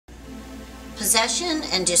Possession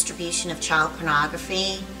and distribution of child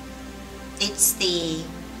pornography, it's the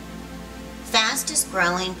fastest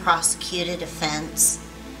growing prosecuted offense,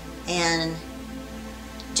 and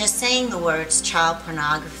just saying the words child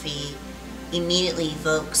pornography immediately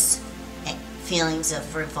evokes feelings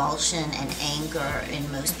of revulsion and anger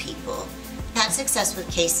in most people. I've had success with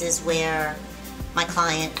cases where my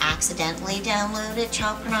client accidentally downloaded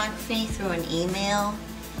child pornography through an email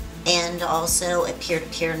and also a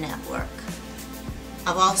peer-to-peer network.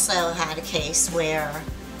 I've also had a case where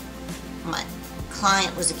my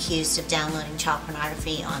client was accused of downloading child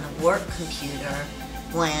pornography on a work computer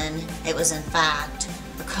when it was in fact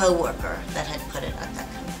a coworker that had put it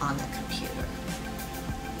on the computer.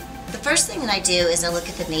 The first thing that I do is I look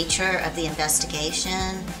at the nature of the investigation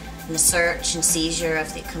and the search and seizure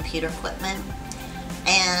of the computer equipment,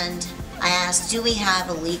 and I ask, do we have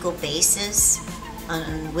a legal basis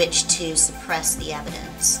on which to suppress the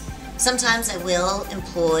evidence? Sometimes I will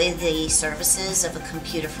employ the services of a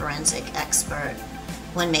computer forensic expert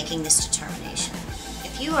when making this determination.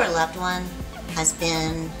 If you or a loved one has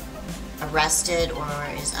been arrested or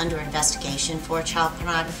is under investigation for a child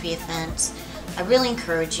pornography offense, I really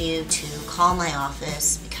encourage you to call my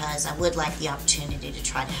office because I would like the opportunity to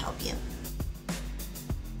try to help you.